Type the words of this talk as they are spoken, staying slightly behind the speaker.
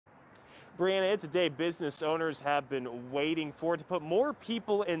Brianna, it's a day business owners have been waiting for to put more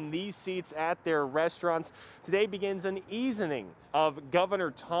people in these seats at their restaurants. Today begins an easing of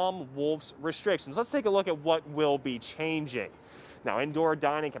Governor Tom Wolf's restrictions. Let's take a look at what will be changing. Now, indoor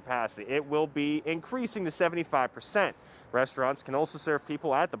dining capacity, it will be increasing to 75%. Restaurants can also serve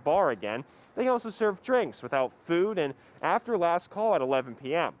people at the bar again. They can also serve drinks without food and after last call at 11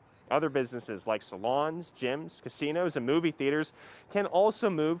 p.m. Other businesses like salons, gyms, casinos, and movie theaters can also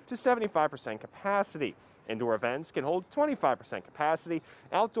move to 75% capacity. Indoor events can hold 25% capacity.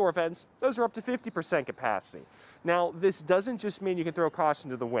 Outdoor events, those are up to 50% capacity. Now, this doesn't just mean you can throw caution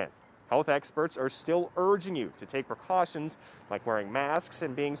to the wind. Health experts are still urging you to take precautions like wearing masks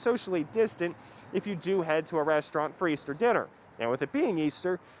and being socially distant if you do head to a restaurant for Easter dinner. And with it being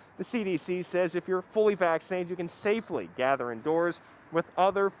Easter, the CDC says if you're fully vaccinated, you can safely gather indoors with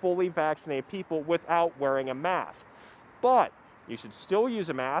other fully vaccinated people without wearing a mask. But you should still use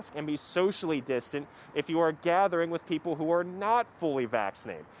a mask and be socially distant if you are gathering with people who are not fully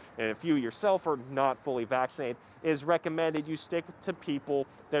vaccinated. And if you yourself are not fully vaccinated, it is recommended you stick to people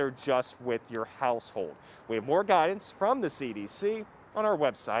that are just with your household. We have more guidance from the CDC on our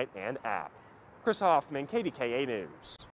website and app. Chris Hoffman, KDKA News.